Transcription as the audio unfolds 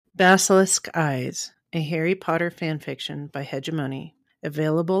Basilisk Eyes, a Harry Potter fanfiction by Hegemone,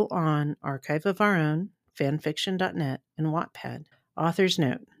 available on Archive of Our Own, fanfiction.net, and Wattpad. Author's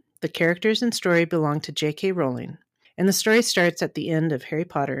note: the characters and story belong to J.K. Rowling, and the story starts at the end of Harry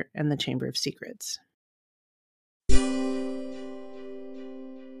Potter and the Chamber of Secrets.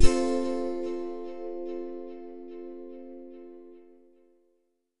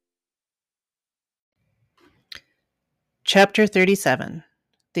 Chapter 37,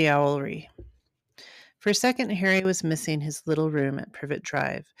 The Owlery. For a second, Harry was missing his little room at Privet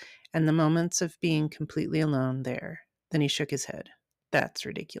Drive and the moments of being completely alone there. Then he shook his head. That's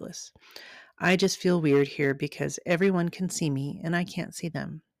ridiculous. I just feel weird here because everyone can see me and I can't see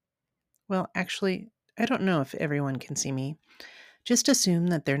them. Well, actually, I don't know if everyone can see me. Just assume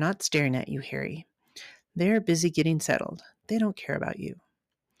that they're not staring at you, Harry. They're busy getting settled. They don't care about you.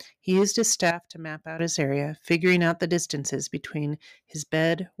 He used his staff to map out his area, figuring out the distances between his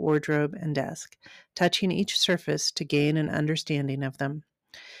bed, wardrobe, and desk, touching each surface to gain an understanding of them.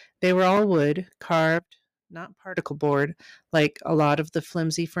 They were all wood, carved, not particle board, like a lot of the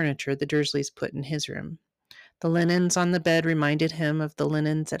flimsy furniture the Dursleys put in his room. The linens on the bed reminded him of the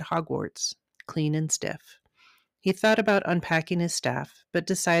linens at Hogwarts, clean and stiff. He thought about unpacking his staff, but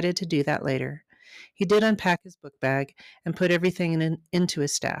decided to do that later. He did unpack his book bag and put everything into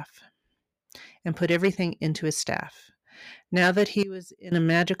his staff. Now that he was in a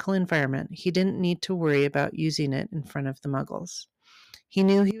magical environment, he didn't need to worry about using it in front of the Muggles. He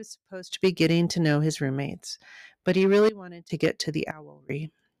knew he was supposed to be getting to know his roommates, but he really wanted to get to the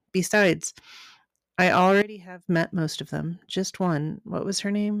Owlery. Besides, I already have met most of them. Just one. What was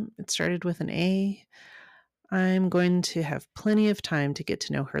her name? It started with an A. I'm going to have plenty of time to get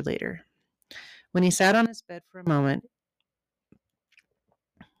to know her later. When he sat on his bed for a moment,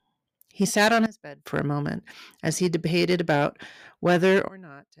 as he debated about whether or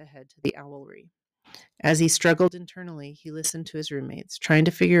not to head to the Owlery. As he struggled internally, he listened to his roommates, trying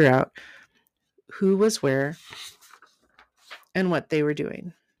to figure out who was where and what they were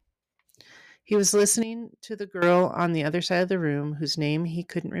doing. He was listening to the girl on the other side of the room, whose name he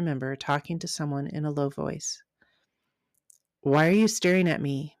couldn't remember, talking to someone in a low voice. Why are you staring at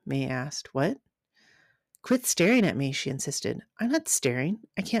me? May asked. What? Quit staring at me, she insisted. I'm not staring.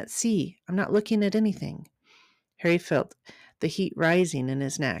 I can't see. I'm not looking at anything. Harry felt the heat rising in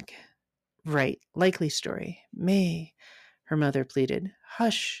his neck. Right, likely story. May, her mother pleaded.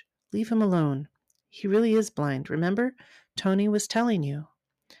 Hush, leave him alone. He really is blind, remember? Tony was telling you.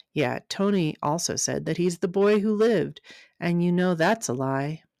 Yeah, Tony also said that he's the boy who lived, and you know that's a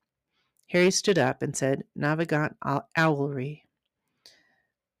lie. Harry stood up and said, Navigant Owlery.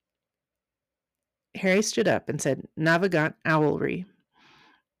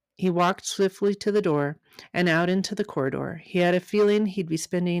 He walked swiftly to the door and out into the corridor. He had a feeling he'd be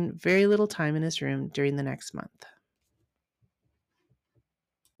spending very little time in his room during the next month.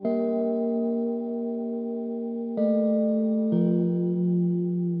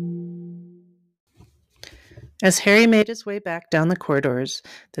 As Harry made his way back down the corridors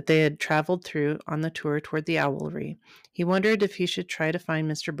that they had traveled through on the tour toward the Owlery, he wondered if he should try to find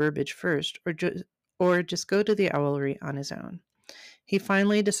Mr. Burbage first or just go to the Owlery on his own. He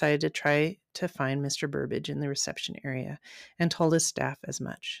finally decided to try to find Mr. Burbage in the reception area and told his staff as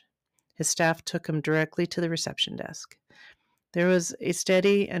much. His staff took him directly to the reception desk. There was a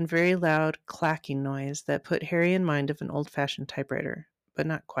steady and very loud clacking noise that put Harry in mind of an old-fashioned typewriter, but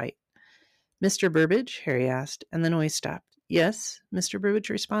not quite. Mr. Burbage? Harry asked, and the noise stopped. Yes, Mr. Burbage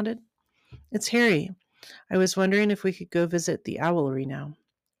responded. It's Harry. I was wondering if we could go visit the Owlery now.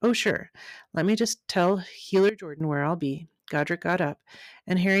 Oh, sure. Let me just tell Healer Jordan where I'll be. Godric got up,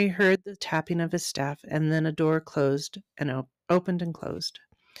 and Harry heard the tapping of his staff, and then a door closed and opened and closed.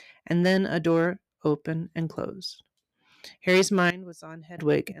 And then a door opened and closed. Harry's mind was on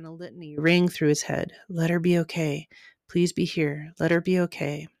Hedwig, and a litany rang through his head. Let her be okay. Please be here. Let her be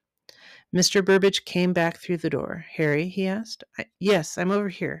okay. Mr. Burbage came back through the door. Harry, he asked. Yes, I'm over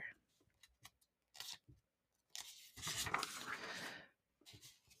here.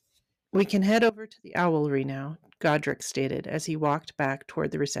 We can head over to the Owlery now, Godric stated as he walked back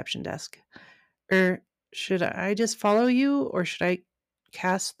toward the reception desk. Should I just follow you, or should I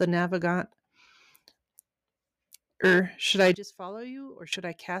cast the navigation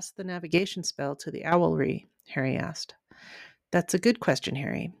spell to the Owlery? Harry asked. That's a good question,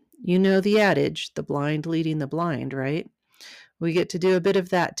 Harry. You know the adage, the blind leading the blind, right? We get to do a bit of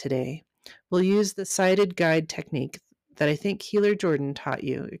that today. We'll use the sighted guide technique that I think Healer Jordan taught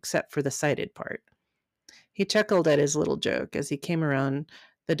you, except for the sighted part. He chuckled at his little joke as he came around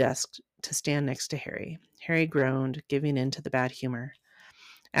the desk to stand next to Harry. Harry groaned, giving in to the bad humor.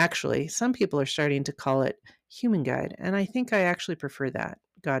 Actually, some people are starting to call it human guide, and I think I actually prefer that,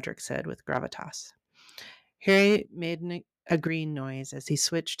 Godric said with gravitas. Harry made a green noise as he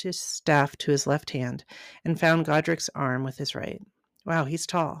switched his staff to his left hand and found Godric's arm with his right. Wow, he's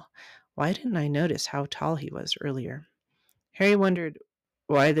tall. Why didn't I notice how tall he was earlier? Harry wondered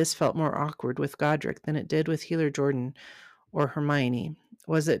why this felt more awkward with Godric than it did with Healer Jordan or Hermione.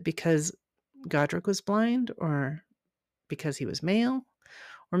 Was it because Godric was blind, or because he was male?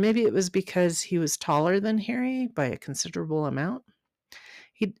 Or maybe it was because he was taller than Harry by a considerable amount?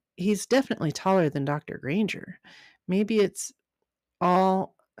 He's definitely taller than Dr. Granger. Maybe it's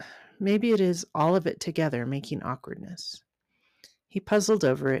all maybe it is all of it together making awkwardness. He puzzled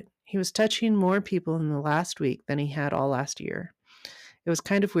over it. He was touching more people in the last week than he had all last year. It was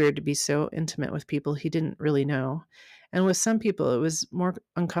kind of weird to be so intimate with people he didn't really know, and with some people it was more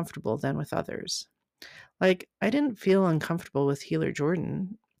uncomfortable than with others. Like, I didn't feel uncomfortable with Healer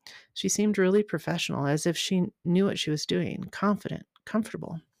Jordan. She seemed really professional, as if she knew what she was doing, confident,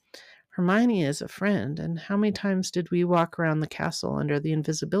 comfortable. Hermione is a friend, and how many times did we walk around the castle under the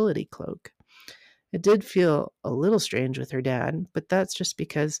invisibility cloak? It did feel a little strange with her dad, but that's just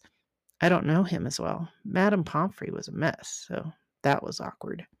because I don't know him as well. Madame Pomfrey was a mess, so that was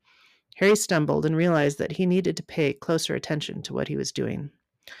awkward. Harry stumbled and realized that he needed to pay closer attention to what he was doing.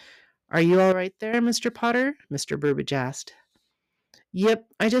 Are you all right there, Mr. Potter? Mr. Burbage asked. Yep,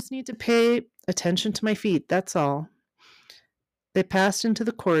 I just need to pay attention to my feet, that's all. They passed into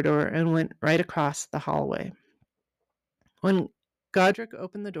the corridor and went right across the hallway. When Godric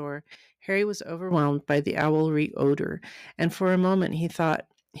opened the door, Harry was overwhelmed by the owlery odor, and for a moment he thought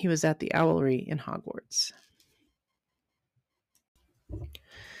he was at the owlery in Hogwarts.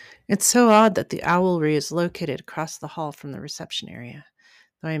 It's so odd that the owlery is located across the hall from the reception area,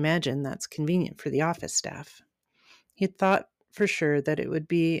 though I imagine that's convenient for the office staff. He had thought for sure that it would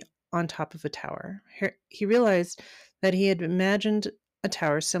be on top of a tower. He realized that he had imagined a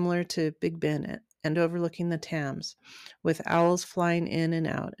tower similar to Big Ben and overlooking the Thames, with owls flying in and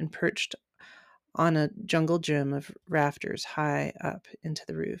out and perched on a jungle gym of rafters high up into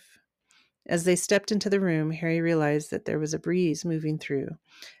the roof. As they stepped into the room, Harry realized that there was a breeze moving through,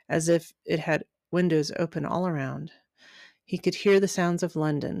 as if it had windows open all around. He could hear the sounds of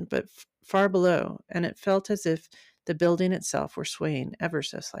London, but far below, and it felt as if the building itself were swaying ever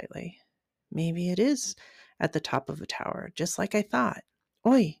so slightly. Maybe it is at the top of a tower, just like I thought.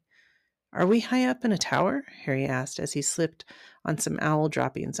 Oi! Are we high up in a tower? Harry asked as he slipped on some owl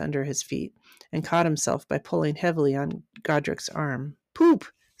droppings under his feet and caught himself by pulling heavily on Godric's arm. Poop!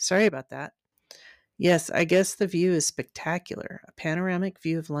 Sorry about that. Yes, I guess the view is spectacular. A panoramic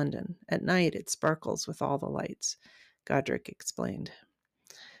view of London. At night it sparkles with all the lights, Godric explained.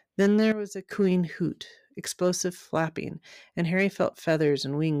 Then there was a cooing hoot, explosive flapping, and Harry felt feathers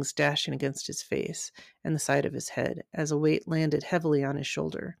and wings dashing against his face and the side of his head as a weight landed heavily on his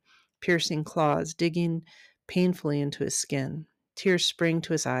shoulder, piercing claws digging painfully into his skin. Tears sprang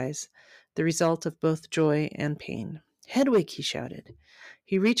to his eyes, the result of both joy and pain. Hedwig, he shouted.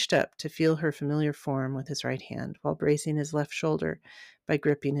 He reached up to feel her familiar form with his right hand while bracing his left shoulder by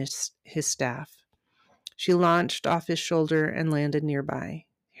gripping his staff. She launched off his shoulder and landed nearby.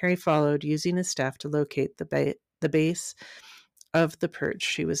 Harry followed, using his staff to locate the base of the perch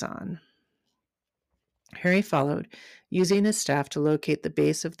she was on. Harry followed, using his staff to locate the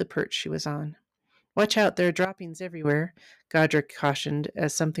base of the perch she was on. Watch out, there are droppings everywhere, Godric cautioned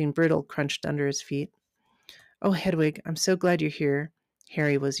as something brittle crunched under his feet. Oh, Hedwig, I'm so glad you're here.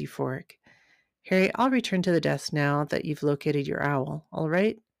 Harry was euphoric. Harry, I'll return to the desk now that you've located your owl, all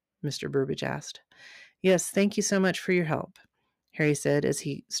right? Mr. Burbage asked. Yes, thank you so much for your help, Harry said as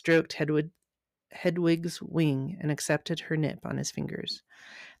he stroked Hedwig's wing and accepted her nip on his fingers.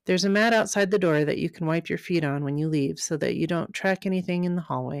 There's a mat outside the door that you can wipe your feet on when you leave so that you don't track anything in the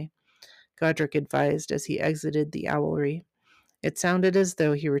hallway, Godric advised as he exited the owlery. It sounded as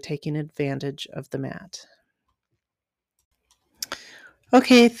though he were taking advantage of the mat.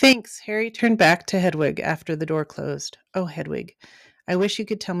 Okay, thanks. Harry turned back to Hedwig after the door closed. Oh, Hedwig, I wish you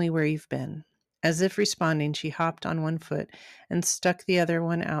could tell me where you've been. As if responding, she hopped on one foot and stuck the other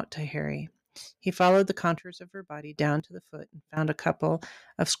one out to Harry. He followed the contours of her body down to the foot and found a couple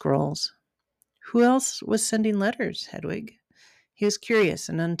of scrolls. Who else was sending letters, Hedwig? He was curious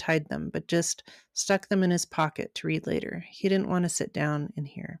and untied them, but just stuck them in his pocket to read later. He didn't want to sit down in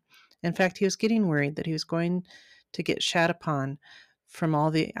here. In fact, he was getting worried that he was going to get shat upon from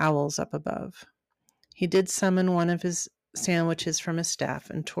all the owls up above. He did summon one of his sandwiches from his staff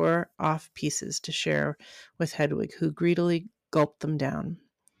and tore off pieces to share with Hedwig, who greedily gulped them down.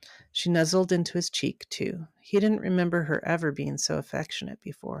 She nuzzled into his cheek, too. He didn't remember her ever being so affectionate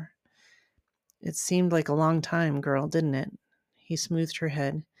before. It seemed like a long time, girl, didn't it? He smoothed her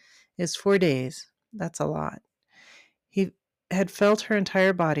head. It's 4 days. That's a lot. He had felt her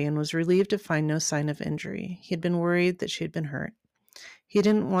entire body and was relieved to find no sign of injury. He had been worried that she had been hurt. He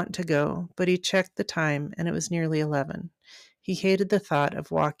didn't want to go, but he checked the time, and it was nearly 11. He hated the thought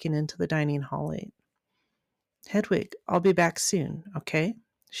of walking into the dining hall late. Hedwig, I'll be back soon, okay?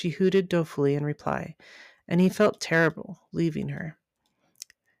 She hooted dolefully in reply, and he felt terrible leaving her.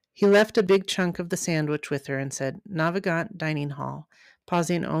 He left a big chunk of the sandwich with her and said, Navigant dining hall,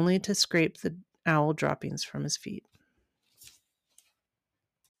 pausing only to scrape the owl droppings from his feet.